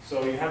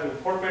 So you have to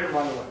incorporate them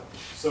right away.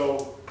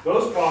 So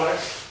those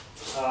products,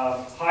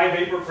 high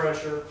vapor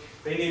pressure,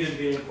 they needed to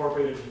be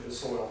incorporated into the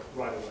soil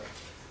right away.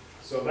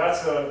 So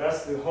that's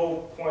the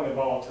whole point of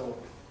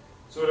volatility.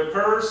 So it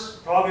occurs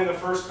probably in the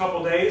first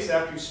couple days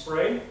after you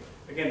spray,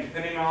 again,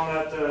 depending on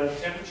that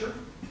temperature.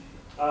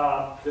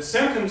 The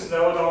symptoms,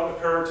 though, don't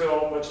occur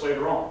until much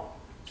later on.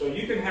 So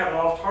you can have an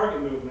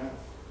off-target movement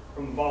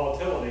from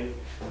volatility,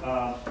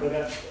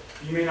 but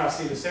you may not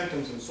see the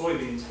symptoms in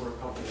soybeans for a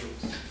couple of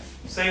weeks.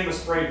 Same with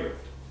spray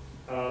drift.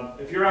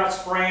 If you're out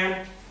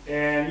spraying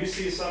and you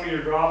see some of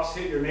your drops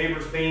hit your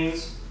neighbor's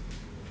beans,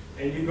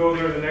 and you go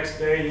there the next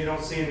day and you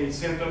don't see any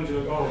symptoms,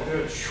 you're like, oh,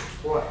 good,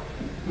 boy.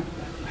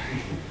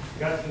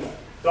 Got to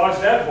dodge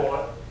that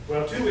bullet.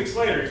 Well, 2 weeks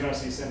later, you're going to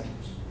see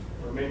symptoms,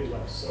 or maybe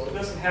less. So it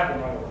doesn't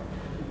happen right away.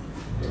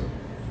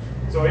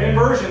 So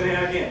inversion,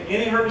 then again,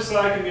 any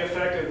herbicide can be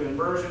effective with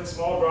inversion.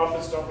 Small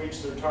droplets don't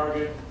reach their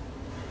target.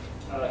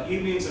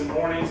 Evenings and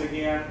mornings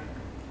again.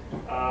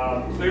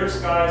 Clear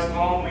skies,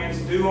 calm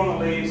winds, dew on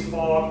the leaves,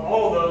 fog,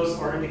 all of those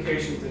are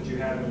indications that you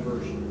have an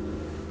inversion.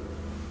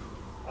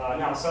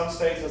 Now, some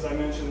states, as I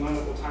mentioned,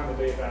 limit the time of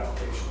day of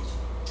applications.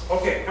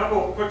 Okay, a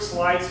couple of quick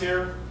slides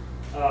here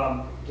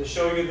to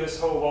show you this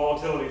whole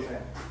volatility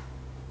thing.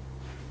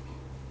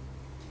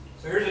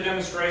 So here's a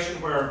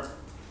demonstration where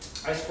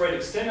I sprayed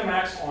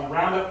Xtend on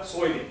Roundup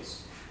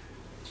soybeans.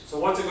 So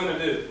what's it going to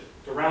do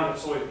to Roundup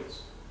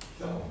soybeans?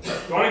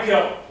 Going to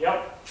kill them,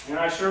 yep. And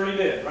I surely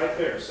did, right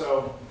there.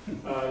 So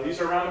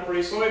these are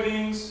Roundup-free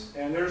soybeans,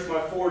 and there's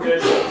my 4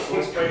 dead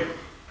rows. So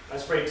I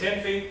sprayed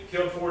 10 feet,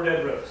 killed 4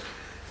 dead rows.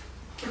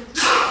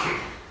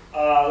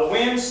 The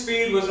wind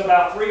speed was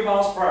about 3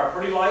 miles per hour,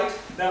 pretty light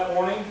that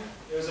morning.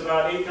 It was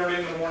about 8:30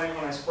 in the morning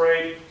when I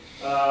sprayed.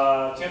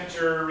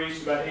 Temperature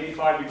reached about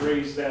 85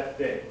 degrees that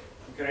day.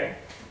 Okay.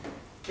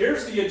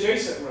 Here's the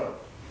adjacent row,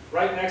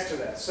 right next to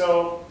that.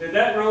 So did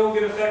that row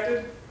get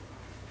affected?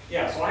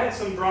 Yeah, so I had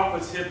some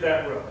droplets hit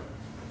that row.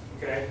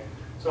 Okay,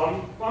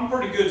 so I'm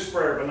pretty good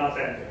sprayer, but not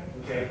that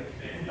good. Okay,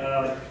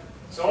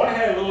 so I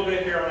had a little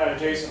bit here on that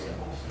adjacent row.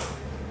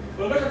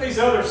 But look at these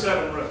other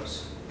 7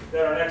 rows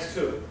that are next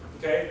to it.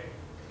 Okay,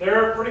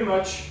 they're pretty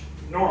much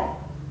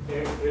normal.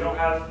 Okay, they don't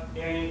have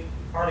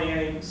hardly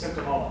any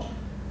symptomology.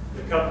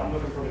 I'm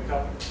looking for the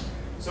cupping.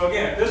 So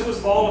again, if this was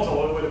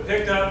volatile, it would have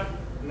picked up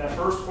in that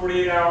first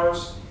 48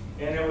 hours,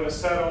 and it would have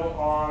settled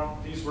on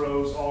these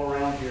rows all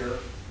around here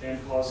and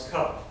caused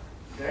cupping.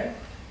 Okay?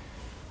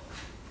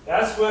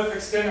 That's with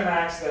Xtend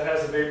that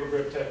has the vapor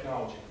grip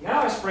technology.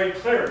 Now I sprayed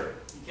clarity.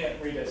 You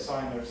can't read that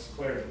sign, there's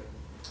clarity.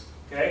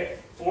 Okay?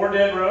 4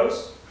 dead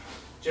rows,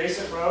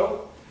 adjacent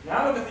row.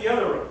 Now look at the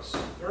other rows.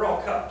 They're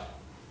all cupped.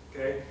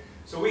 Okay?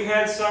 So we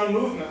had some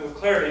movement with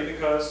clarity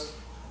because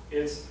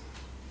it's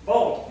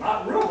volatile.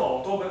 Not real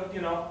volatile, but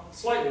you know,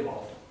 slightly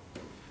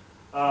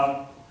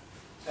volatile.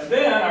 And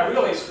then I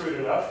really screwed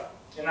it up,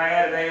 and I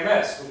added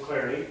AMS with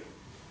clarity.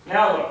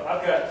 Now look,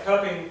 I've got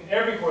cupping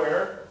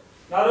everywhere.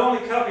 Not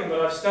only cupping, but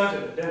I've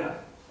stunted it, didn't I?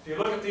 If you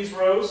look at these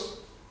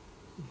rows,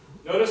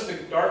 notice the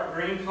dark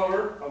green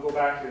color. I'll go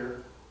back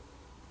here.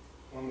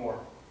 One more.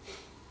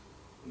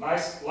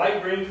 Nice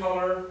light green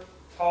color,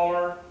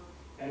 taller,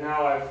 and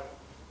now I've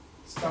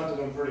stunted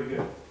them pretty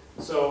good.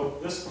 So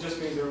this just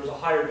means there was a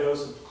higher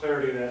dose of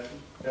clarity that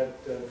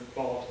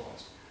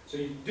volatilized. So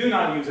you do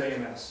not use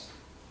AMS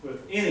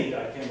with any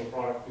dicamba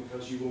product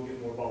because you will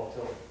get more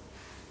volatility.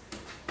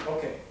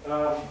 Okay, I'm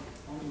going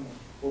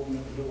to open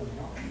up the door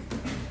now.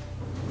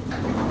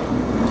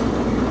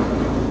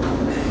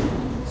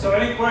 So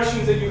any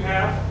questions that you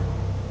have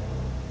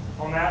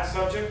on that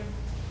subject?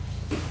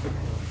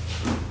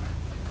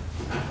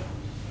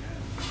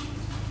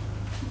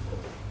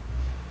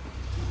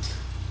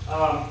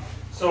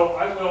 So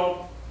I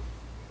will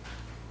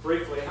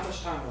briefly, how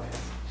much time do I have?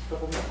 A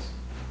couple minutes?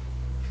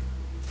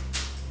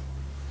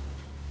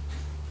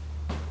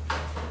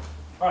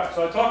 All right,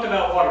 so I talked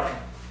about water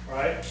hemp,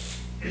 right?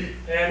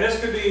 And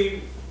this could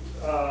be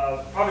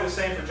probably the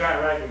same for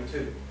giant ragweed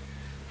too.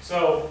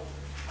 So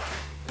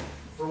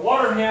for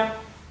water hemp,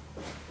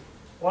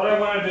 what I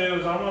want to do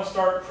is I'm going to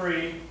start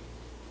pre,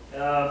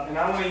 and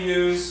I'm going to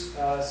use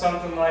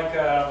something like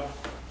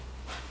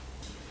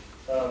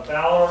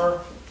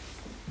Valor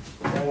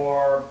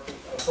or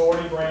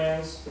Authority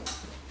brands,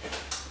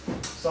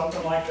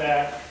 something like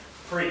that,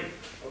 pre,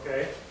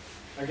 okay?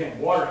 Again,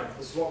 water hemp,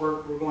 this is what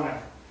we're going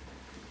after.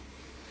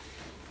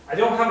 I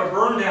don't have a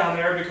burn down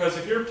there because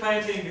if you're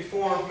planting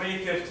before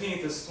May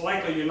 15th, it's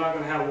likely you're not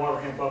going to have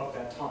water hemp up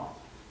at that time,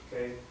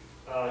 okay?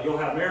 You'll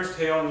have mare's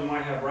tail and you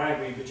might have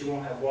ragweed, but you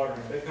won't have water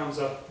hemp. It comes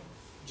up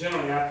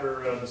generally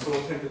after the soil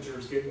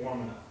temperatures get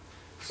warm enough.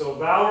 So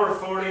Valor,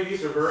 Authority,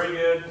 these are very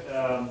good.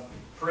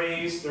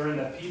 Pre's, they're in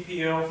the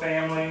PPO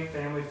family,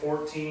 family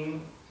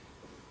 14.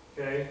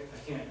 Okay,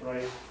 I can't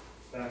write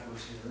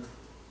backwards here.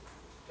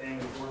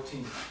 Family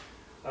 14.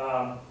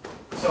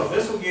 So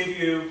this will give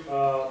you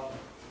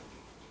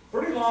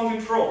pretty long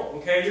control.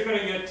 Okay, you're going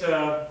to get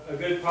a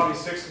good probably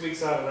 6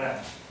 weeks out of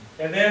that.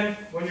 And then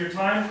when your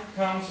time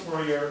comes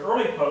for your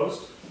early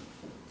post,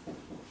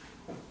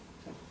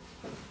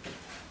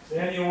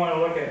 then you want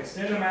to look at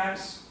Xtend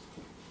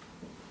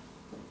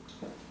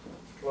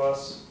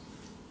plus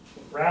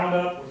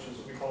Roundup, which is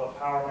what we call it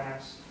Power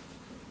Max.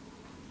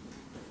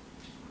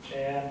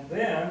 And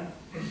then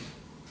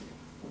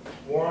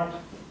Warrant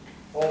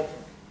Ultra.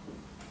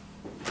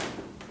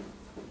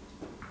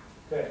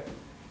 Okay,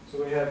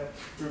 so we have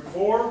group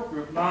 4,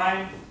 group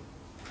 9,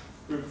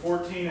 group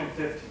 14, and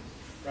 15,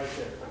 right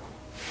there.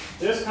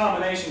 This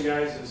combination,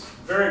 guys, is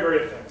very,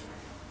 very effective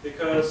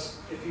because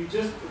if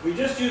we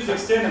just use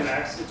Xtend,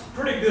 it's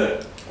pretty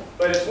good,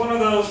 but it's one of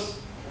those.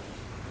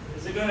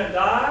 Is it going to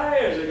die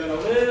or is it going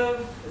to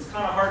live? It's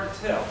kind of hard to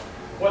tell.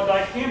 What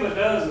dicamba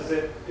does is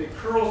it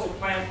curls the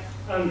plant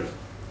under.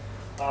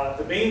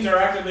 The beans are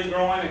actively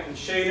growing, it can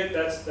shade it,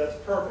 that's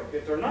perfect.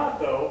 If they're not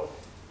though,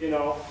 you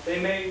know, they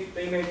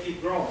may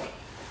keep growing.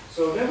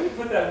 So then we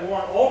put that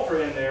Warrant Ultra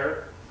in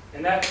there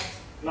and that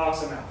knocks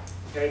them out.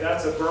 Okay,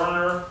 that's a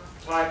burner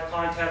type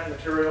contact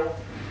material.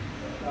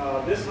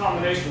 This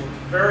combination works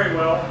very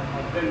well.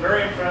 I've been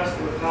very impressed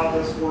with how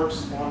this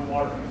works on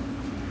water.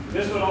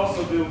 This would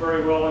also do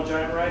very well on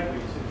giant ragweed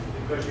too,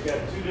 because you got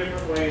 2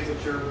 different ways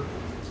that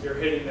you're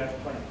hitting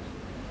that plant.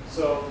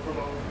 So from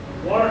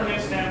a water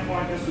hemp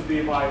standpoint, this would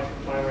be my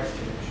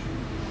recommendation.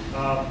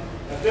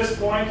 At this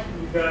point,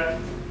 we've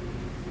got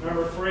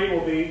number 3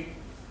 will be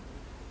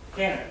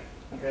canopy.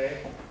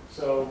 Okay,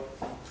 so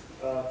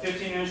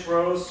 15-inch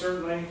rows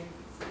certainly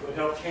would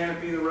help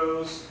canopy the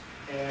rows,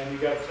 and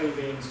you've got clean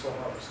beans to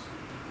harvest.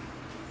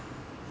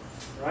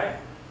 All right?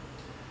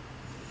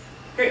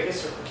 Okay,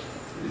 yes sir.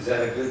 Is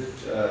that a good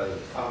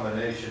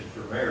combination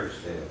for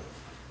mare's tail?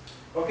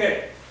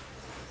 Okay,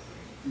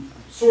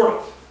 sort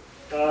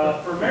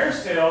of. For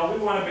mare's tail, we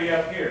want to be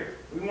up here.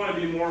 We want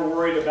to be more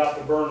worried about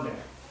the burn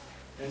down.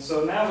 And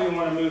so now we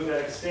want to move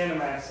that Xtend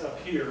up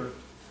here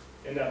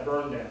in that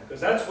burn down,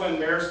 because that's when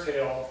mare's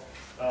tail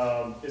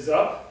is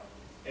up,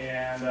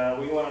 and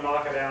we want to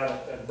knock it out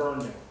at burn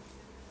down.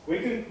 We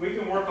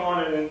can work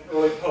on it in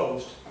early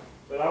post,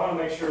 but I want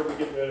to make sure we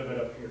get rid of it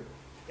up here.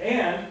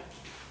 And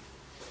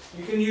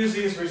you can use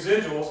these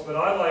residuals, but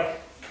I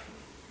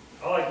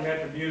like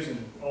metribuzin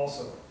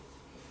also.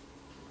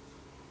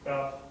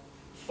 About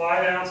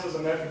 5 ounces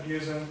of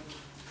metribuzin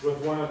with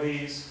one of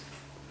these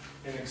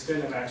and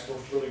Xtend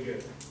works really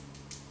good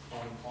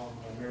on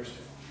mare's tail.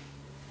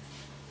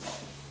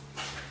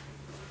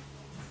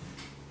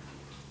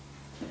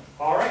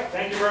 All right,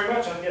 thank you very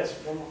much. Yes,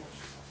 one more.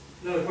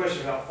 Another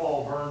question about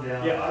fall burn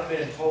down. Yeah. I've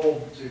been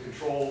told to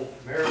control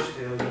mare's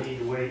tail, you need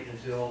to wait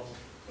until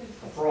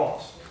a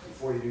frost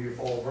before you do your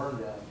fall burn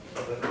down.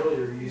 But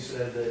earlier you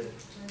said that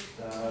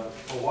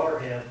for water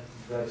hemp,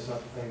 that's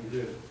not the thing to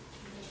do.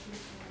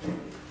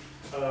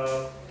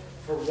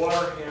 For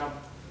water hemp,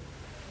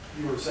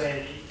 You were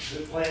saying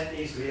the plant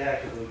needs to be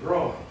actively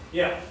growing,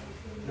 yeah,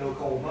 no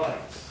cold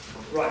nights.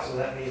 Right. So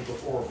that means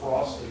before a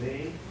frost to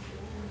me?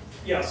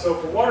 yeah. So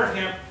for water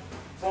hemp,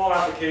 fall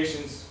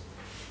applications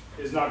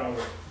is not going to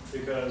work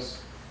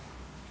because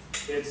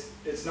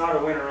it's not a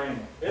winter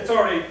animal. It's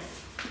already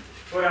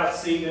put out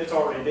seed and it's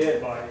already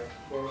dead by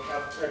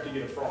after you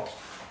get a frost.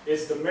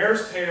 It's the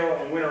mare's tail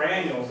and winter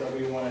annuals that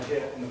we want to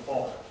hit in the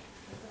fall.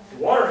 The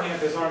water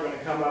hemp aren't going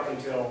to come up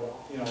until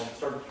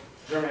start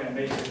germinating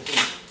May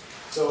 15th.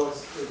 So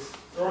it's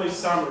early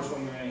summers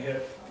when we're going to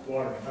hit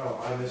water hemp. No,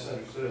 I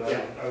misunderstood.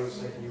 Yeah. I was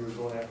thinking you were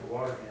going after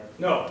water hemp.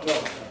 No. Okay.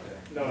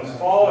 No, in the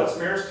fall it's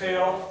mare's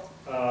tail,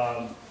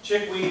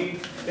 chickweed,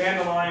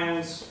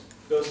 dandelions,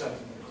 those types of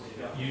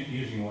things. Yeah.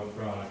 Using what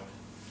product?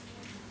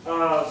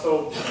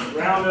 So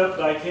Roundup,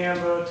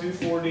 dicamba,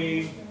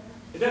 2,4-D.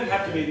 It doesn't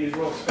have to be these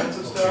real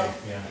expensive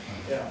stuff. Yeah.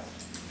 Yeah.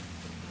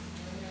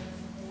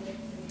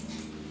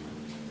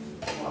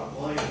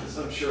 As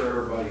I'm sure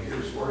everybody here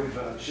is worried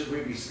about, should we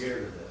be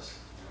scared of this?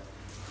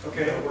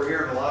 Okay. You know, we're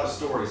hearing a lot of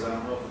stories. I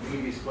don't know if the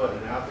media's putting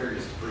it out there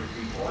just to freak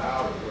people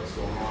out or what's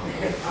going on.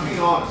 I mean,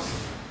 honest.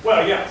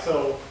 Well, yeah.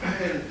 So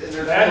And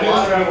there's Bad been a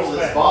lot news of people travels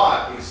that's fast.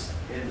 bought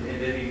and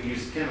didn't even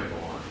use a chemical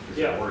on it because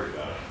Yeah. they're worried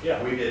about it.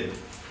 Yeah. We didn't.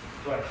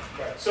 right.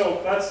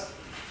 So that's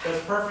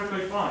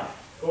perfectly fine.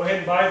 Go ahead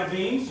and buy the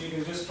beans. You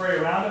can just spray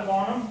Roundup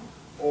on them,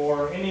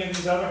 or any of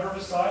these other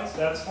herbicides.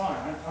 That's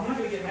fine. I'm not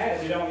going to get mad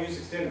if you don't use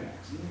Xtend.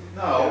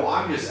 No,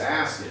 I'm just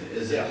asking,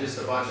 is Yeah. it just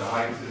a bunch of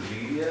hype through the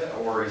media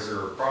or is there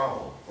a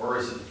problem? Or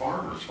is it the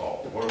farmer's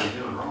fault? What are we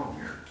doing wrong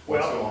here?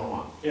 What's Well- going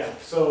on? Yeah.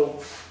 So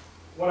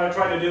what I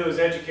try to do is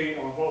educate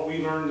on what we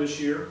learned this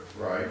year.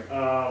 Right?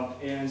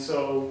 And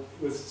so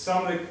with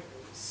some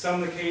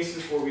of the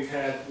cases where we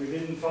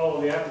didn't follow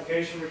the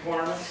application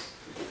requirements,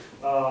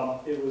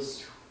 it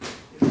was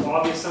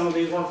obvious some of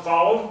these weren't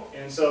followed,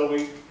 and so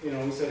we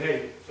said,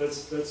 hey,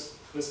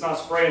 let's not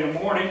spray in the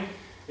morning,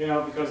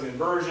 because of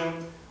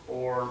inversion,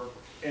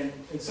 and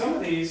some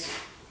of these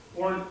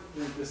weren't,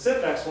 the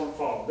setbacks weren't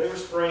followed. They were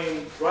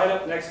spraying right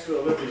up next to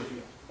a liberty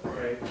field.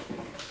 Okay,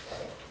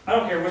 I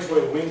don't care which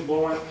way the wind's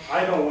blowing.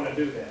 I don't want to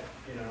do that.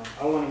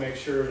 I want to make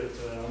sure that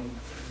I'm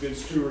a good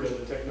steward of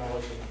the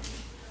technology.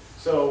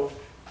 So,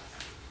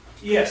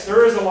 yes,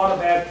 there is a lot of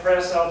bad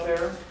press out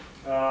there.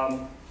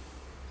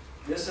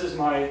 This is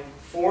my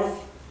 4th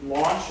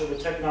launch of the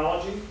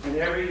technology, and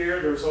every year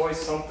there's always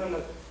something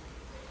that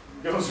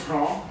goes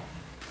wrong.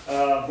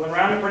 When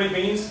Roundup Ready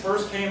beans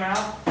first came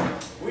out,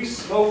 we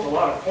smoked a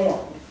lot of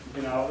corn.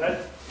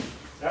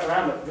 That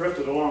Roundup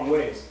drifted a long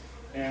ways,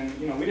 and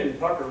we didn't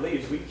pucker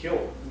leaves, we killed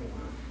it.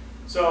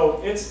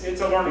 So it's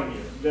a learning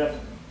year,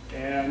 definitely.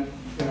 And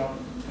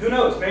who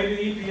knows? Maybe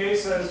the EPA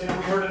says we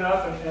heard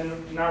enough,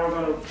 and now we're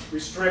going to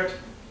restrict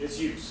its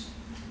use.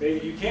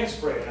 Maybe you can't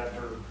spray it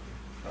after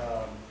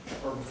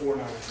or before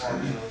 9 o'clock,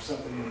 or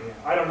something.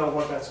 I don't know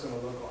what that's going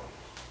to look like,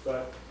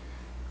 but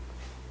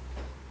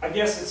I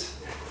guess it's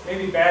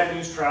maybe bad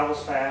news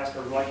travels fast,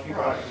 or like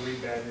people like to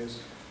read bad news.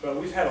 But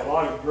we've had a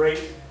lot of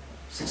great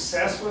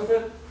success with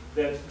it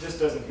that just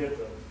doesn't hit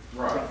the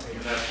Right. front page.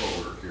 And that's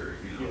what we're curious,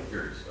 Yeah.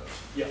 curious about.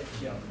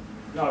 Yeah.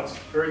 No, it's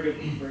very good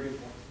point.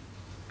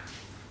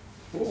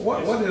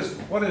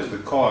 What is the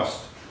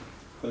cost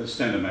of the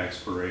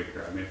Xtend per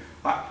acre? I mean,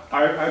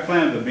 I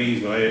planted the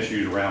beans, but I just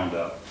used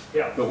Roundup.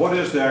 Yeah. But what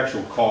is the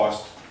actual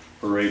cost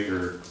per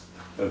acre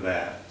of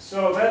that?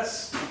 So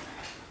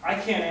I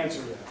can't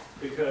answer that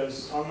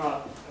because I'm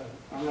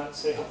not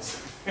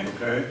sales.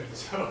 Okay.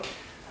 So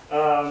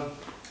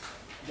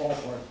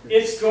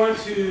it's going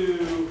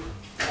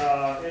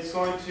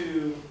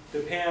to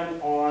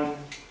depend on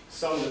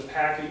some of the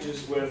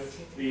packages with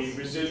the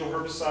residual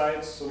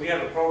herbicides. So we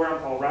have a program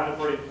called Roundup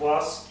Ready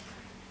Plus.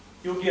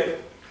 You'll get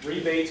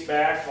rebates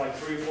back like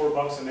 $3 or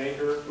 $4 an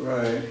acre.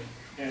 Right.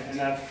 And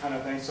that kind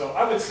of thing. So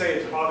I would say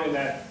it's probably in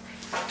that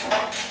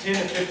 $10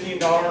 to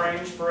 $15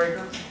 range per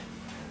acre.